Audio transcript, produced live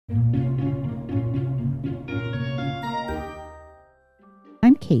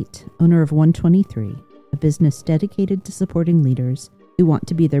Kate, owner of 123, a business dedicated to supporting leaders who want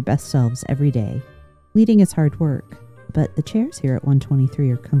to be their best selves every day. Leading is hard work, but the chairs here at 123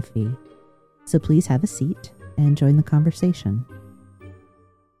 are comfy. So please have a seat and join the conversation.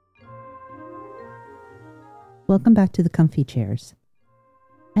 Welcome back to the Comfy Chairs.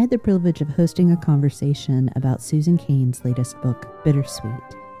 I had the privilege of hosting a conversation about Susan Cain's latest book,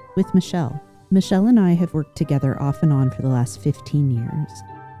 Bittersweet, with Michelle. Michelle and I have worked together off and on for the last 15 years.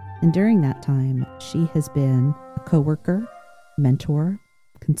 And during that time, she has been a coworker, mentor,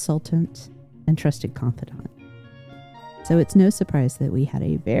 consultant, and trusted confidant. So it's no surprise that we had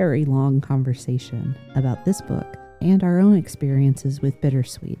a very long conversation about this book and our own experiences with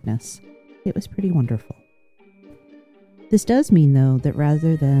bittersweetness. It was pretty wonderful. This does mean, though, that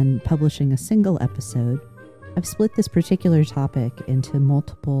rather than publishing a single episode, I've split this particular topic into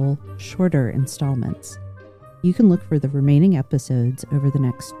multiple, shorter installments. You can look for the remaining episodes over the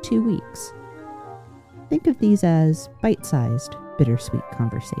next 2 weeks. Think of these as bite-sized, bittersweet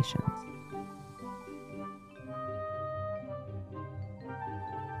conversations.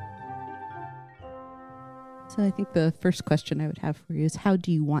 So I think the first question I would have for you is, how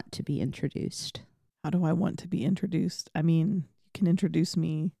do you want to be introduced? How do I want to be introduced? I mean, you can introduce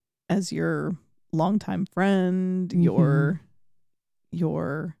me as your longtime friend, your,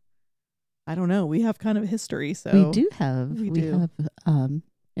 I don't know. We have kind of a history, so we do have. We have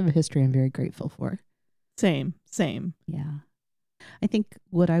a history I'm very grateful for. Same. Yeah. I think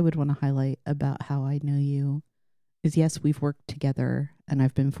what I would want to highlight about how I know you is, yes, we've worked together, and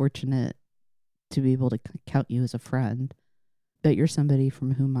I've been fortunate to be able to count you as a friend, but you're somebody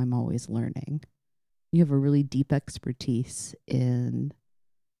from whom I'm always learning. You have a really deep expertise in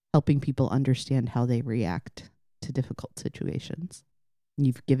helping people understand how they react to difficult situations.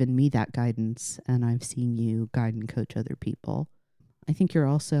 You've given me that guidance, and I've seen you guide and coach other people. I think you're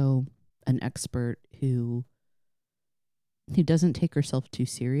also an expert who doesn't take herself too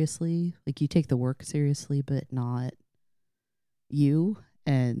seriously. Like, you take the work seriously, but not you,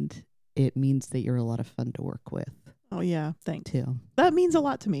 and it means that you're a lot of fun to work with. Oh yeah, thanks. Too. That means a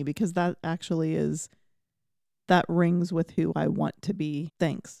lot to me, because that actually that rings with who I want to be.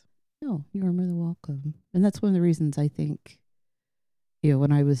 Thanks. No, you are more than welcome. And that's one of the reasons I think,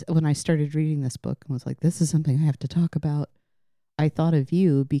 when I started reading this book and was like, this is something I have to talk about, I thought of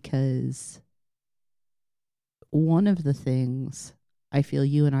you, because one of the things I feel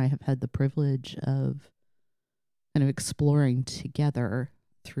you and I have had the privilege of kind of exploring together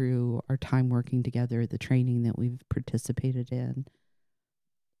through our time working together, the training that we've participated in,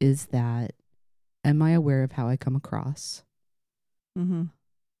 is that, am I aware of how I come across? Mm-hmm.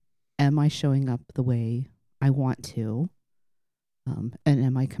 Am I showing up the way I want to? And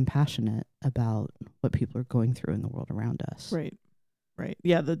am I compassionate about what people are going through in the world around us? Right.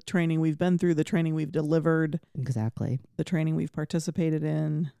 Yeah, the training we've been through, the training we've delivered. Exactly. The training we've participated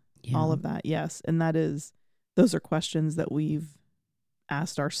in, all of that, yes. And those are questions that we've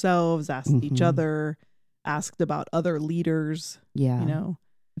asked ourselves, asked each other, asked about other leaders. Yeah.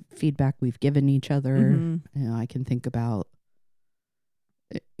 Feedback we've given each other. Mm-hmm. I can think about,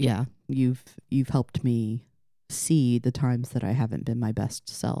 you've helped me see the times that I haven't been my best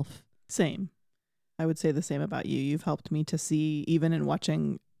self. Same. I would say the same about you. You've helped me to see, even in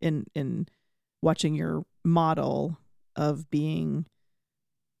watching your model of being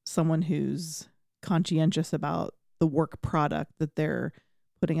someone who's conscientious about the work product that they're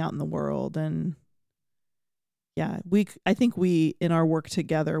putting out in the world. And yeah, I think we, in our work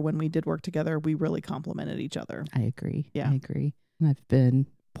together, when we did work together, we really complemented each other. I agree. Yeah. I agree. And I've been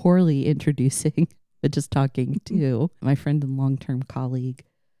poorly introducing, but just talking to my friend and long-term colleague,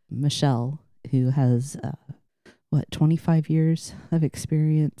 Michelle, who has, 25 years of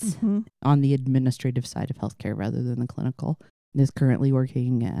experience on the administrative side of healthcare rather than the clinical, and is currently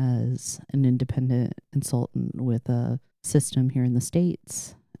working as an independent consultant with a system here in the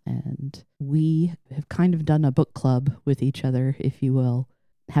States. And we have kind of done a book club with each other, if you will,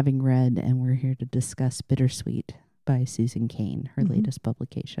 having read, and we're here to discuss Bittersweet by Susan Cain, her latest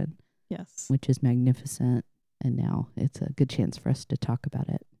publication. Yes. Which is magnificent. And now it's a good chance for us to talk about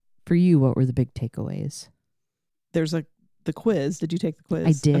it. For you, what were the big takeaways? There's the quiz. Did you take the quiz?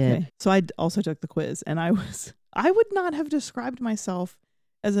 I did. Okay. So I also took the quiz, and I would not have described myself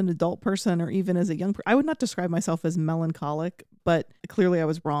as an adult person or even as a young person. I would not describe myself as melancholic, but clearly I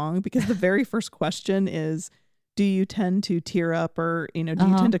was wrong, because the very first question is, do you tend to tear up, or, do you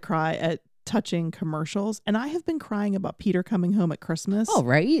tend to cry at touching commercials? And I have been crying about Peter coming home at Christmas. Oh,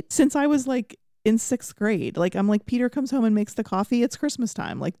 right. Since I was in 6th grade. I'm like, Peter comes home and makes the coffee. It's Christmas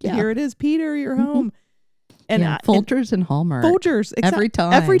time. Here it is, Peter, you're home. And Folgers and Hallmark. Folgers. Every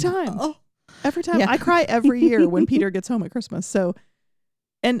time. Every time. Oh. Every time. Yeah. I cry every year when Peter gets home at Christmas. So,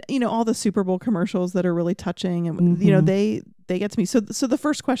 and all the Super Bowl commercials that are really touching, and they get to me. So the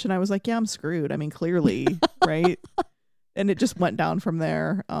first question I was like, yeah, I'm screwed. I mean, clearly, right? And it just went down from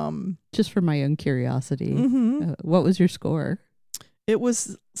there. Just for my own curiosity, mm-hmm. What was your score? It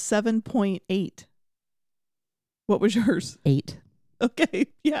was 7.8. What was yours? 8. Okay.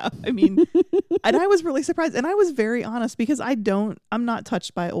 Yeah. I mean, and I was really surprised, and I was very honest because I'm not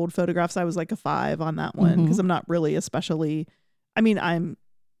touched by old photographs. I was like a 5 on that one because I'm not really especially, I mean,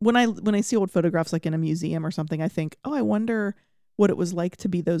 when I see old photographs like in a museum or something, I think, oh, I wonder what it was like to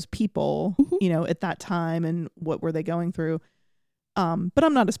be those people, at that time, and what were they going through. But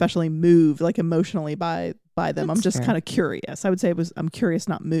I'm not especially moved, like emotionally by them. I'm just kind of curious. I would say I'm curious,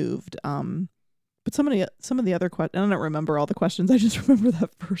 not moved. But some of the other questions, I don't remember all the questions. I just remember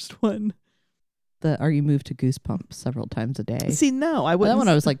that first one. Are you moved to goosebumps several times a day? See, no, I wouldn't. That one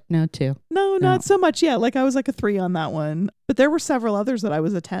I was like, no, 2. No, not so much. Yeah, like I was like a 3 on that one. But there were several others that I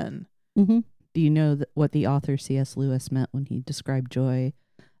was a 10. Mm-hmm. Do you know what the author C.S. Lewis meant when he described joy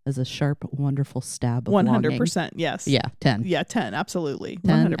as a sharp, wonderful stab of 100%, yes. Yeah, 10. Yeah, 10, absolutely.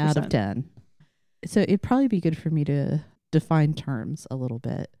 10 100%. out of 10. So it'd probably be good for me to define terms a little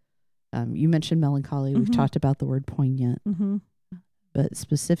bit. You mentioned melancholy. We've talked about the word poignant. Mm-hmm. But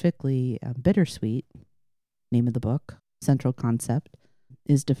specifically, bittersweet, name of the book, central concept,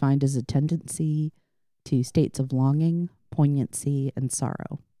 is defined as a tendency to states of longing, poignancy, and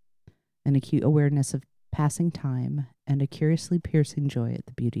sorrow, an acute awareness of passing time, and a curiously piercing joy at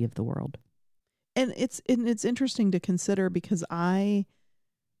the beauty of the world. And it's interesting to consider because I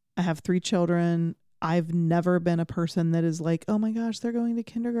have 3 children. I've never been a person that is like, oh my gosh, they're going to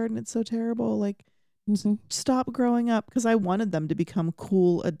kindergarten. It's so terrible. Like, stop growing up, because I wanted them to become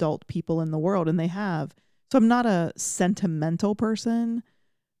cool adult people in the world, and they have. So I'm not a sentimental person,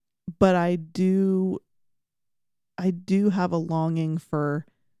 but I do have a longing for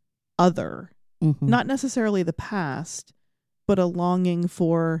other, not necessarily the past, but a longing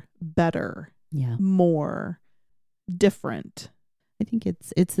for better, more, different. I think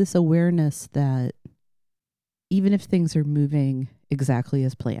it's this awareness that even if things are moving exactly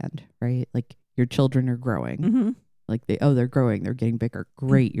as planned, right? Like your children are growing, like they're growing, they're getting bigger.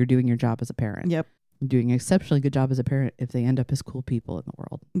 Great. You're doing your job as a parent. Yep. You're doing an exceptionally good job as a parent if they end up as cool people in the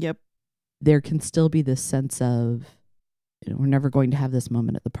world. Yep. There can still be this sense of, we're never going to have this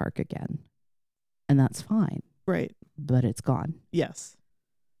moment at the park again. And that's fine. Right. But it's gone. Yes.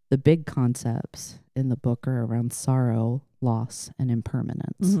 The big concepts in the book are around sorrow, loss, and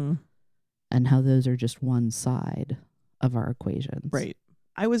impermanence, and how those are just one side of our equations. Right.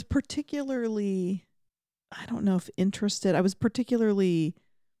 I was particularly, I don't know if interested, I was particularly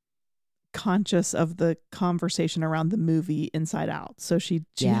conscious of the conversation around the movie Inside Out. So she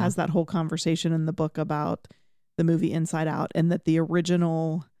has that whole conversation in the book about the movie Inside Out, and that the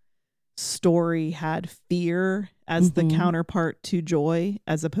original story had fear as the counterpart to joy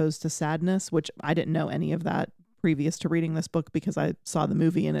as opposed to sadness, which I didn't know any of that previous to reading this book because I saw the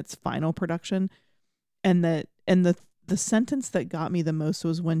movie in its final production. And the sentence that got me the most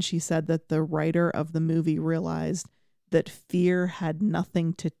was when she said that the writer of the movie realized that fear had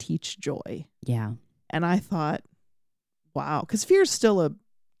nothing to teach joy. Yeah. And I thought, wow, because fear is still a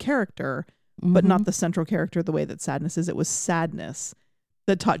character, but not the central character the way that sadness is. It was sadness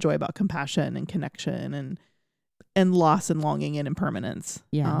that taught joy about compassion and connection and loss and longing and impermanence.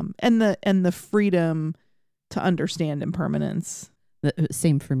 Yeah. And the freedom to understand impermanence.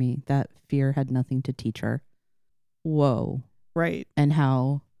 Same for me. That fear had nothing to teach her. Whoa. Right. And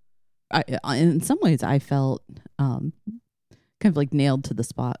how in some ways I felt kind of like nailed to the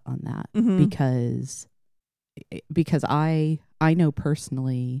spot on that because I know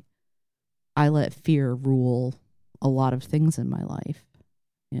personally I let fear rule a lot of things in my life,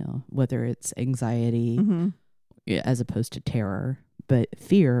 whether it's anxiety as opposed to terror, but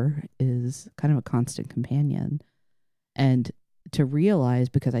fear is kind of a constant companion. And to realize,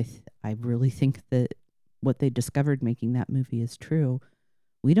 because I really think that what they discovered making that movie is true,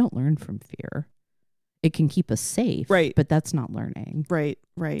 we don't learn from fear. It can keep us safe, right? But that's not learning. Right.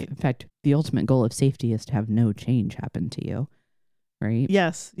 In fact, the ultimate goal of safety is to have no change happen to you, right?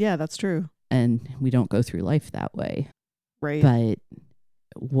 Yes. Yeah, that's true. And we don't go through life that way. Right. But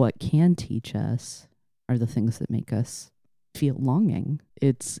what can teach us are the things that make us feel longing.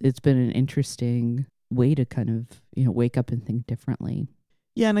 It's been an interesting way to kind of, wake up and think differently.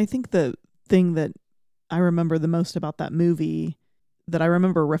 Yeah, and I think the thing that I remember the most about that movie that I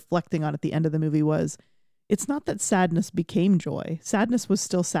remember reflecting on at the end of the movie was it's not that sadness became joy. Sadness was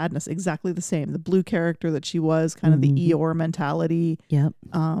still sadness, exactly the same. The blue character that she was, kind of the Eeyore mentality. Yep.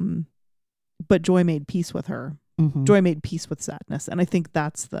 But joy made peace with her. Joy made peace with sadness. And I think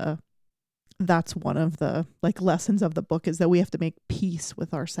that's one of the like lessons of the book, is that we have to make peace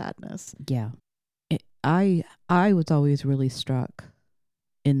with our sadness. Yeah. I was always really struck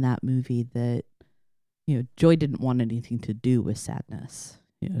in that movie that, you know, Joy didn't want anything to do with sadness.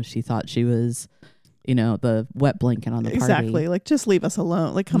 You know, she thought she was, you know, the wet blanket on the party. Exactly. Like, just leave us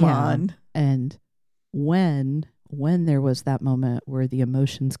alone. Like, come on. And when there was that moment where the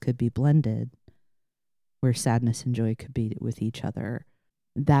emotions could be blended, where sadness and joy could be with each other,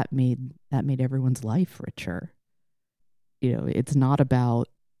 that made everyone's life richer. You know, it's not about,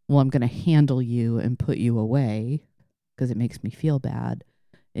 well, I'm going to handle you and put you away because it makes me feel bad.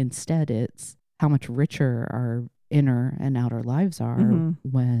 Instead, it's how much richer our inner and outer lives are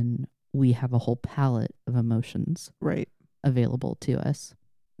when we have a whole palette of emotions available to us.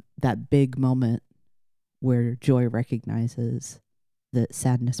 That big moment where joy recognizes that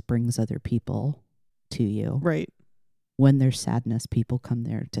sadness brings other people to you. Right. When there's sadness, people come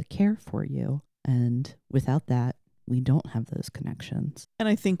there to care for you. And without that, we don't have those connections. And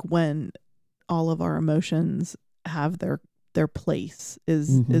I think when all of our emotions have their place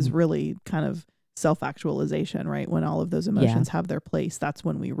is really kind of self-actualization, right? When all of those emotions have their place, that's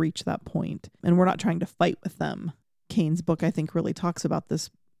when we reach that point. And we're not trying to fight with them. Kane's book, I think, really talks about this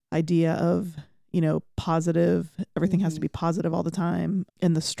idea of, you know, positive, everything has to be positive all the time.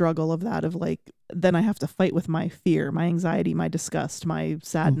 And the struggle of that, of like, then I have to fight with my fear, my anxiety, my disgust, my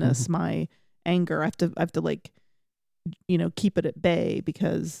sadness, my anger. I have to like, you know, keep it at bay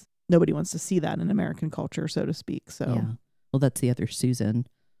because nobody wants to see that in American culture, so to speak. So, yeah. Well, that's the other Susan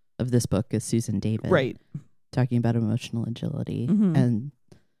of this book, is Susan David. Right. Talking about emotional agility. And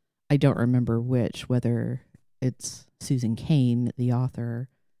I don't remember whether it's Susan Kane, the author,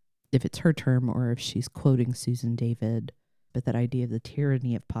 if it's her term or if she's quoting Susan David, but that idea of the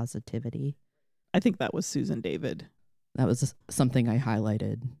tyranny of positivity. I think that was Susan David. That was something I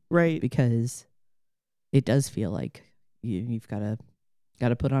highlighted. Right. Because it does feel like you've got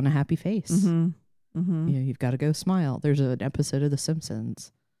to put on a happy face. You know, you've got to go smile. There's an episode of The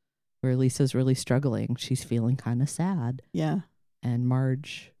Simpsons where Lisa's really struggling. She's feeling kind of sad. Yeah. And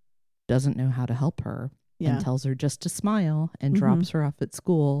Marge doesn't know how to help her and tells her just to smile and drops her off at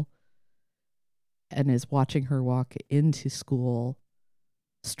school and is watching her walk into school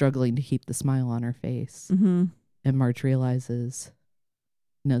struggling to keep the smile on her face. And Marge realizes,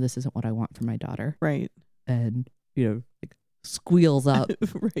 no, this isn't what I want for my daughter. Right. And, you know, like, squeals up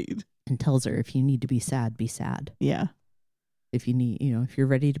right. and tells her, if you need to be sad, be sad. Yeah. If you need, you know, if you're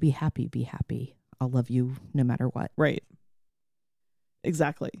ready to be happy, be happy. I'll love you no matter what. Right.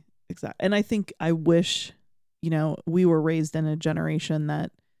 Exactly. And I think, I wish, you know, we were raised in a generation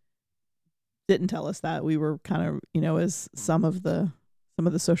that didn't tell us that. We were kind of, you know, as some of the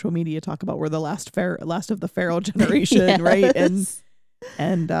social media talk about, we're the last of the feral generation, right?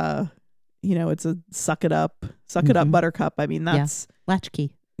 And you know, it's a suck it up buttercup. I mean, that's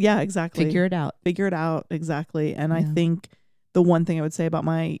latchkey. Yeah, exactly. Figure it out. Exactly. And I think the one thing I would say about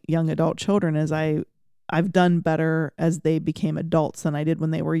my young adult children is I've done better as they became adults than I did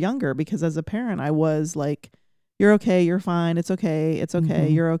when they were younger, because as a parent, I was like, you're okay, you're fine, it's okay,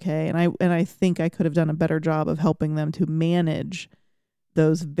 you're okay. And I think I could have done a better job of helping them to manage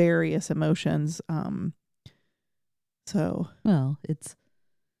those various emotions. Well, it's,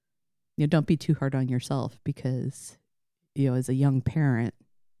 you know, don't be too hard on yourself, because, you know, as a young parent,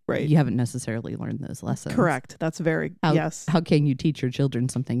 right, you haven't necessarily learned those lessons. Correct. That's very, yes. How can you teach your children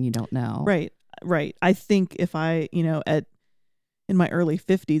something you don't know? Right. I think if I, you know, in my early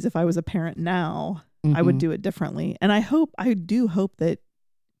 50s, if I was a parent now, I would do it differently. And I do hope that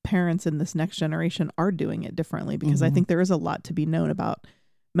parents in this next generation are doing it differently, because I think there is a lot to be known about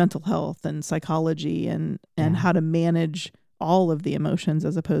mental health and psychology and how to manage all of the emotions,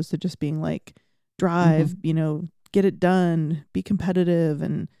 as opposed to just being like, drive, you know, get it done, be competitive,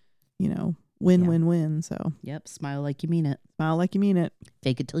 and, you know, win. So, yep. Smile like you mean it.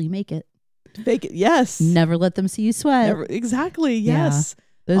 Fake it till you make it. Fake it. Yes. Never let them see you sweat. Never, exactly. Yes. Yeah.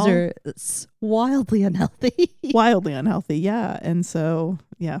 Those are wildly unhealthy. Yeah. And so,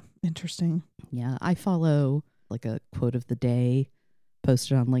 yeah, interesting. Yeah. I follow like a quote of the day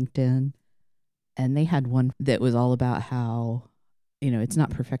posted on LinkedIn, and they had one that was all about how, you know, it's not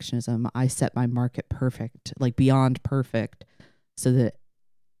perfectionism. I set my mark at perfect, like beyond perfect, so that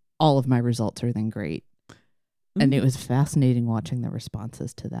all of my results are then great. And it was fascinating watching the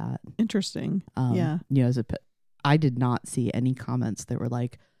responses to that. Interesting. You know, I did not see any comments that were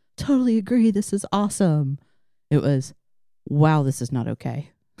like, totally agree. This is awesome. It was, wow, this is not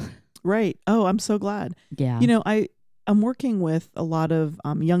okay. Right. Oh, I'm so glad. Yeah. You know, I'm working with a lot of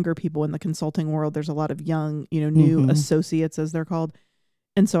younger people in the consulting world. There's a lot of young, new associates, as they're called.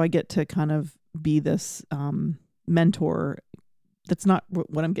 And so I get to kind of be this mentor. That's not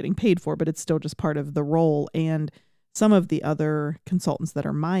what I'm getting paid for, but it's still just part of the role. And some of the other consultants that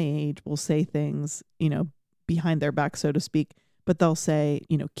are my age will say things, behind their back, so to speak, but they'll say,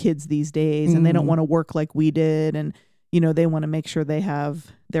 kids these days, and they don't want to work like we did. And, they want to make sure they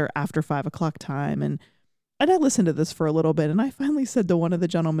have their after 5 o'clock time. And I listened to this for a little bit, and I finally said to one of the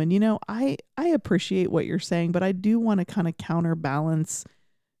gentlemen, I appreciate what you're saying, but I do want to kind of counterbalance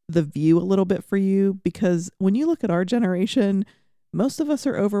the view a little bit for you, because when you look at our generation, most of us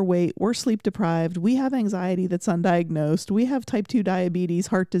are overweight, we're sleep deprived, we have anxiety that's undiagnosed, we have type 2 diabetes,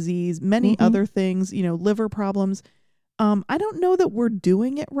 heart disease, many other things, liver problems. I don't know that we're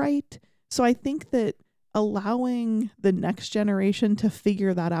doing it right. So I think that allowing the next generation to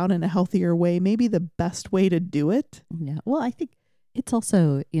figure that out in a healthier way may be the best way to do it. Yeah. Well, I think it's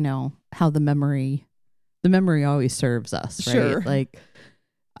also, how the memory always serves us, right? Sure. Like,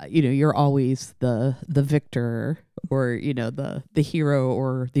 you're always the victor, or, the hero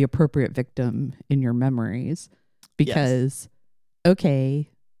or the appropriate victim in your memories, because, okay,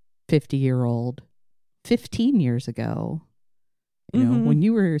 50-year-old, 15 years ago, when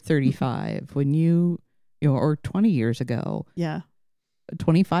you were 35, when or 20 years ago,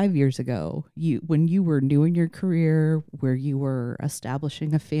 25 years ago, when you were new in your career, where you were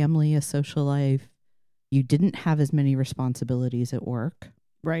establishing a family, a social life, you didn't have as many responsibilities at work.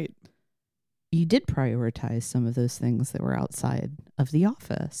 Right. You did prioritize some of those things that were outside of the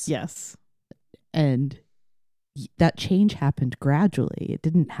office. Yes. And that change happened gradually. It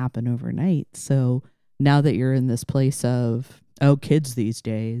didn't happen overnight. So now that you're in this place of, kids these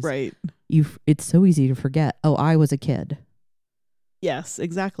days, right, it's so easy to forget, I was a kid. Yes,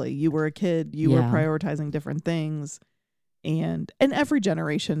 exactly. You were a kid. You were prioritizing different things. And every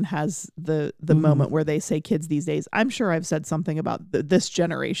generation has the moment where they say kids these days. I'm sure I've said something about this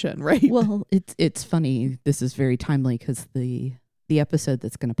generation, right? Well, it's funny. This is very timely, because the episode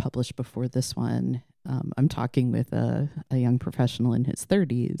that's going to publish before this one, I'm talking with a young professional in his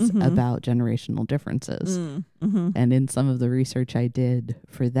 30s about generational differences. And in some of the research I did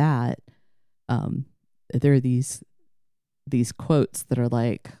for that, there are these quotes that are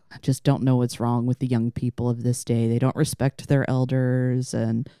like, I just don't know what's wrong with the young people of this day. They don't respect their elders,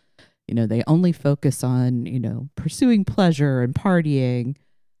 and, they only focus on, pursuing pleasure and partying.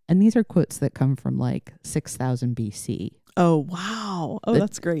 And these are quotes that come from like 6,000 BC. Oh, wow. Oh,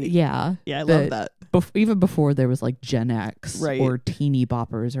 that's great. Yeah. Yeah, I love that. Even before there was like Gen X, right, or teeny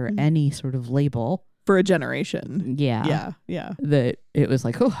boppers, or any sort of label. For a generation. Yeah. Yeah. That it was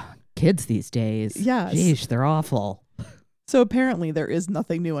like, kids these days. Yes. Sheesh, they're awful. So apparently there is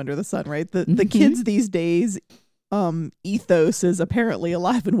nothing new under the sun, right? The kids these days ethos is apparently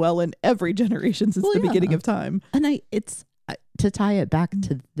alive and well in every generation since the beginning of time. And it's to tie it back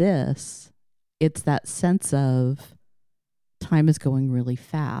to this, it's that sense of time is going really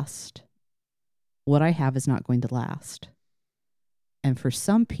fast. What I have is not going to last. And for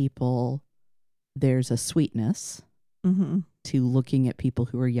some people, there's a sweetness to looking at people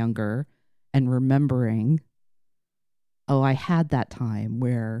who are younger and remembering, I had that time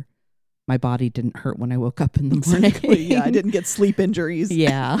where my body didn't hurt when I woke up in the morning. Exactly. Yeah, I didn't get sleep injuries.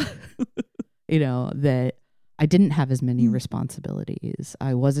 Yeah. That I didn't have as many responsibilities.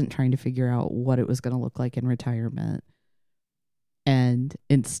 I wasn't trying to figure out what it was going to look like in retirement. And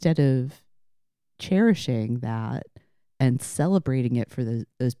instead of cherishing that and celebrating it for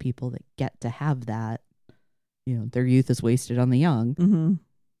those people that get to have that, their youth is wasted on the young.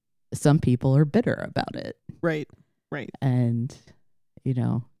 Some people are bitter about it. Right. And,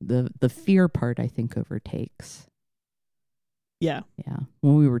 the fear part, I think, overtakes. Yeah. Yeah.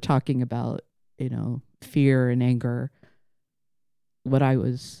 When we were talking about, fear and anger,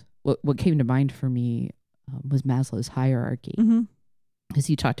 what came to mind for me was Maslow's hierarchy. Because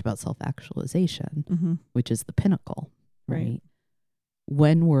he talked about self-actualization, which is the pinnacle, right?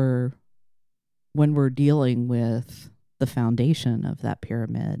 When we're dealing with the foundation of that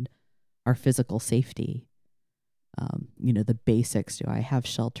pyramid, our physical safety, the basics, do I have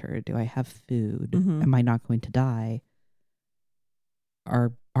shelter? Do I have food? Am I not going to die?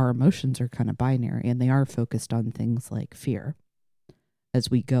 Our emotions are kind of binary, and they are focused on things like fear.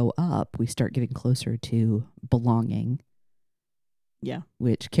 As we go up, we start getting closer to belonging. Yeah.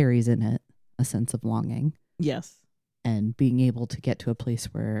 Which carries in it a sense of longing. Yes. And being able to get to a place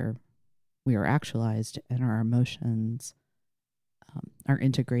where we are actualized and our emotions are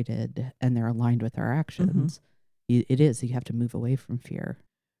integrated and they're aligned with our actions, you have to move away from fear.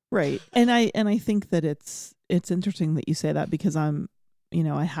 Right. And I think that it's interesting that you say that, because I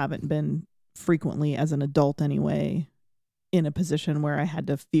haven't been frequently as an adult anyway in a position where I had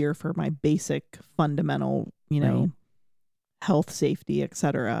to fear for my basic fundamental, Right. health, safety,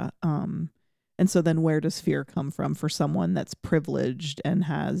 etc. And so then where does fear come from for someone that's privileged and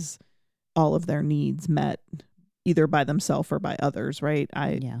has all of their needs met either by themselves or by others, right?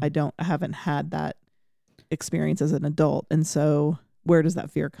 I haven't had that experience as an adult. And so where does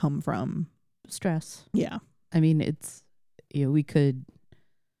that fear come from? Stress. Yeah. I mean, it's, we could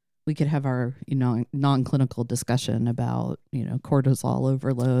have our, non-clinical discussion about, cortisol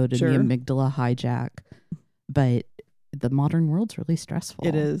overload and Sure. the amygdala hijack, but the modern world's really stressful.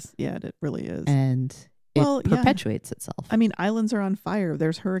 It is. Yeah, it really is. And it perpetuates itself. I mean, islands are on fire.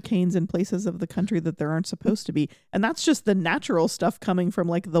 There's hurricanes in places of the country that there aren't supposed to be. And that's just the natural stuff coming from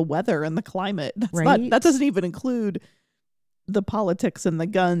like the weather and the climate. That doesn't even include the politics and the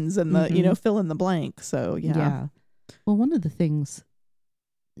guns and the, fill in the blank. So, yeah. Well, one of the things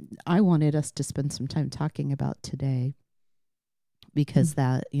I wanted us to spend some time talking about today, because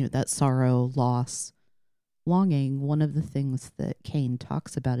that sorrow, loss, longing, one of the things that Cain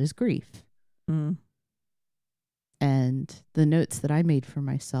talks about is grief. Mm. And the notes that I made for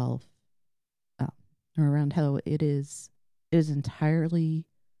myself are around how it is entirely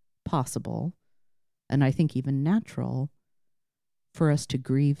possible, and I think even natural, for us to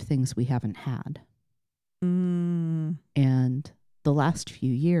grieve things we haven't had. Mm. And the last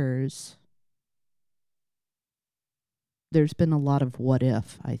few years, there's been a lot of what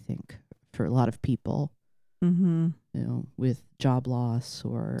if, I think, for a lot of people, with job loss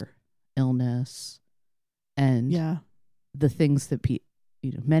or illness, and the things that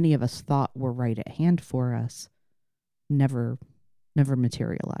many of us thought were right at hand for us never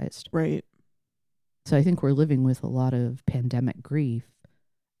materialized. Right. So I think we're living with a lot of pandemic grief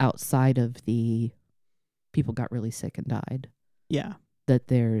outside of the people got really sick and died. Yeah. That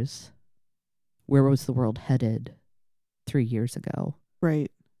there's, where was the world headed 3 years ago?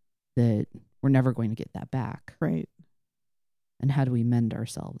 Right. That we're never going to get that back. Right. And how do we mend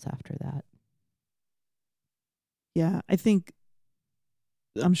ourselves after that? Yeah,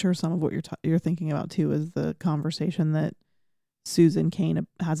 I'm sure some of what you're thinking about too is the conversation that Susan Cain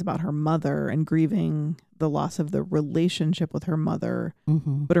has about her mother and grieving the loss of the relationship with her mother,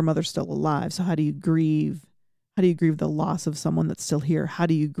 but her mother's still alive. So how do you grieve? How do you grieve the loss of someone that's still here? How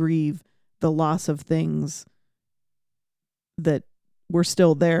do you grieve the loss of things that were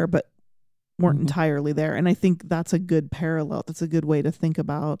still there but weren't entirely there? And I think that's a good parallel. That's a good way to think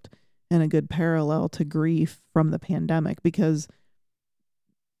about, and a good parallel to grief from the pandemic, because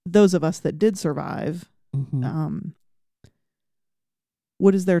those of us that did survive,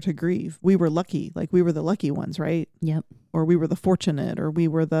 what is there to grieve? We were lucky. Like, we were the lucky ones, right? Yep. Or we were the fortunate, or we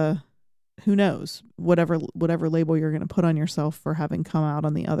were the, who knows, whatever label you're going to put on yourself for having come out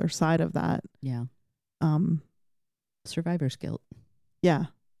on the other side of that. Yeah. Survivor's guilt. Yeah,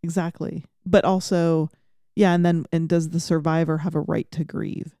 exactly. But also, and does the survivor have a right to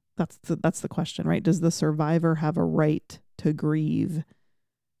grieve? That's the question, right? Does the survivor have a right to grieve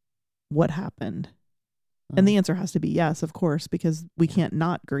what happened? And the answer has to be yes, of course, because we can't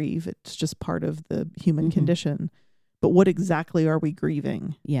not grieve. It's just part of the human condition. But what exactly are we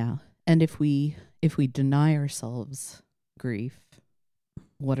grieving? Yeah. And if we deny ourselves grief,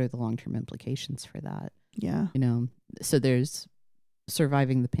 what are the long-term implications for that? Yeah. So there's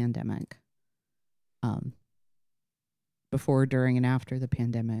surviving the pandemic. Before, during, and after the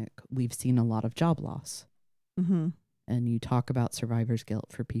pandemic, we've seen a lot of job loss. And you talk about survivor's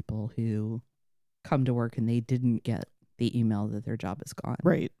guilt for people who come to work and they didn't get the email that their job is gone.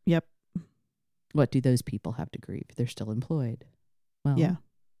 Right. Yep. What do those people have to grieve? They're still employed. Well, yeah.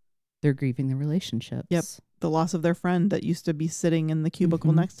 They're grieving the relationships. Yep. The loss of their friend that used to be sitting in the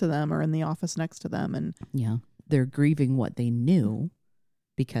cubicle next to them or in the office next to them. And yeah, they're grieving what they knew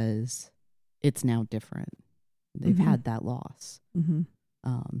because it's now different. They've had that loss.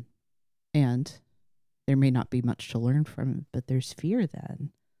 And there may not be much to learn from it, but there's fear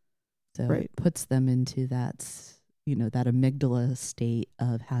then. So it puts them into that, that amygdala state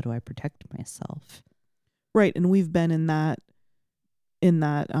of, how do I protect myself? Right. And we've been in that,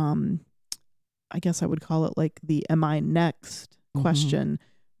 I guess I would call it like the am I next question,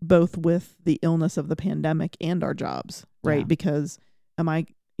 both with the illness of the pandemic and our jobs, right? Yeah. Because am I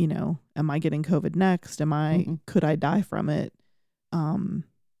getting COVID next? Could I die from it? And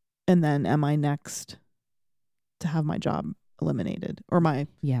then am I next to have my job eliminated, or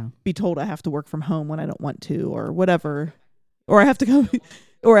be told I have to work from home when I don't want to, or whatever or I have to come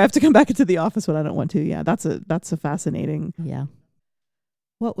or I have to come back into the office when I don't want to. Yeah, that's a fascinating. Yeah.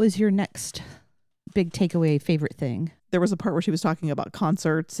 What was your next big takeaway favorite thing? There was a part where she was talking about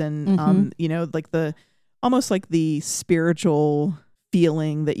concerts and you know, like almost like the spiritual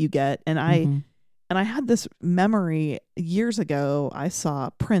feeling that you get. And I had this memory years ago. I saw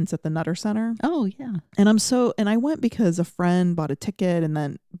Prince at the Nutter Center. Oh yeah. And I went because a friend bought a ticket and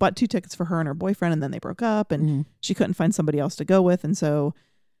then bought 2 tickets for her and her boyfriend, and then they broke up and she couldn't find somebody else to go with.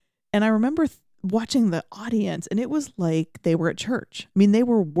 And I remember watching the audience, and it was like they were at church. I mean, they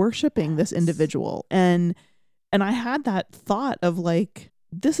were worshiping this individual. And I had that thought of like,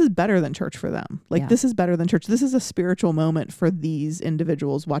 this is better than church for them. Like, this is better than church. This is a spiritual moment for these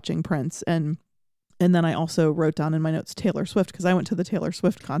individuals watching Prince. And then I also wrote down in my notes Taylor Swift, because I went to the Taylor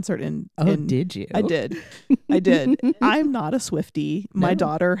Swift concert did you? I did. I'm not a Swiftie. My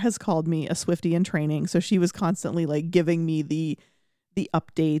daughter has called me a Swiftie in training. So she was constantly like giving me the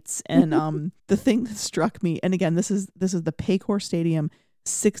updates. And the thing that struck me, and again, this is the Paycor Stadium,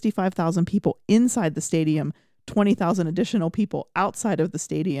 65,000 people inside the stadium, 20,000 additional people outside of the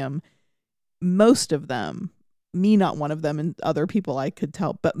stadium. Most of them, me not one of them, and other people I could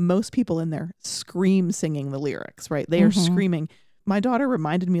tell, but most people in there scream singing the lyrics, right? They are screaming. My daughter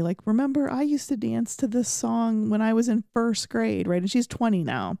reminded me, like, remember I used to dance to this song when I was in 1st grade, right? And she's 20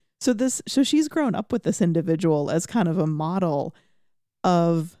 now. So she's grown up with this individual as kind of a model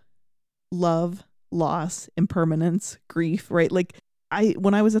of love, loss, impermanence, grief, right? Like,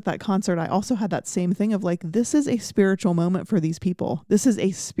 when I was at that concert, I also had that same thing of like, this is a spiritual moment for these people. This is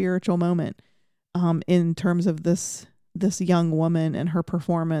a spiritual moment in terms of this young woman and her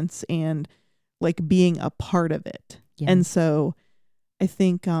performance and like being a part of it. Yeah. And so I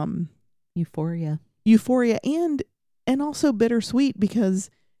think euphoria and also bittersweet, because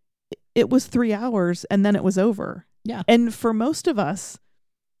it was 3 hours and then it was over. Yeah. And for most of us,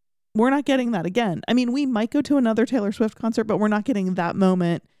 we're not getting that again. I mean, we might go to another Taylor Swift concert, but we're not getting that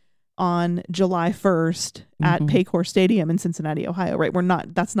moment on July 1st at Paycor Stadium in Cincinnati, Ohio, right?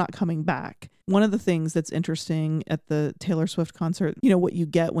 That's not coming back. One of the things that's interesting at the Taylor Swift concert, you know, what you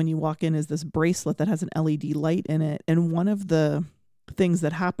get when you walk in is this bracelet that has an LED light in it. And one of the things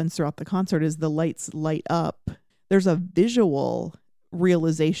that happens throughout the concert is the lights light up. There's a visual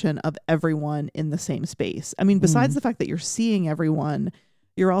realization of everyone in the same space. I mean, besides the fact that you're seeing everyone,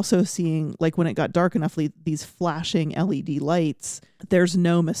 you're also seeing, like, when it got dark enough, these flashing LED lights. There's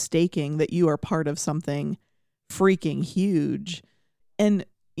no mistaking that you are part of something freaking huge. And,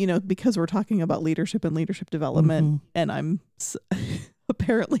 you know, because we're talking about leadership and leadership development, and I'm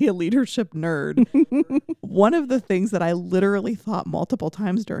apparently a leadership nerd, one of the things that I literally thought multiple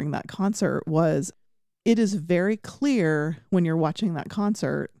times during that concert was, it is very clear when you're watching that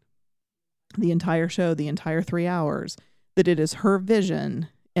concert, the entire show, the entire 3 hours, that it is her vision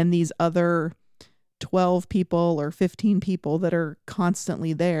and these other 12 people or 15 people that are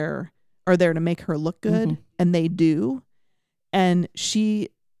constantly there are there to make her look good. And they do. And she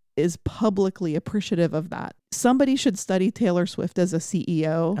is publicly appreciative of that. Somebody should study Taylor Swift as a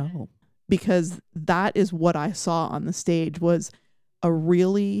CEO, because that is what I saw on the stage, was a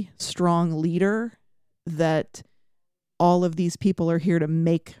really strong leader, that all of these people are here to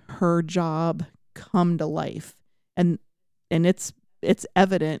make her job come to life. And it's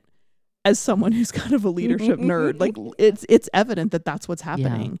evident, as someone who's kind of a leadership nerd, like it's evident that that's what's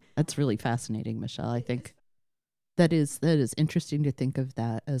happening. Yeah, that's really fascinating, Michelle. I think that is interesting to think of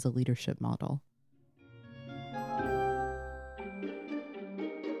that as a leadership model.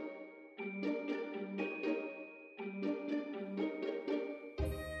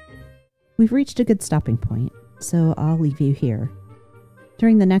 We've reached a good stopping point, so I'll leave you here.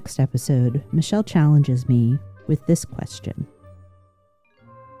 During the next episode, Michelle challenges me with this question.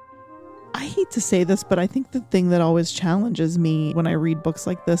 I hate to say this, but I think the thing that always challenges me when I read books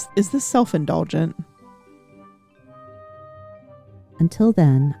like this is this self-indulgent. Until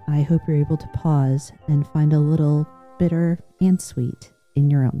then, I hope you're able to pause and find a little bitter and sweet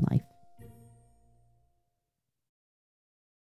in your own life.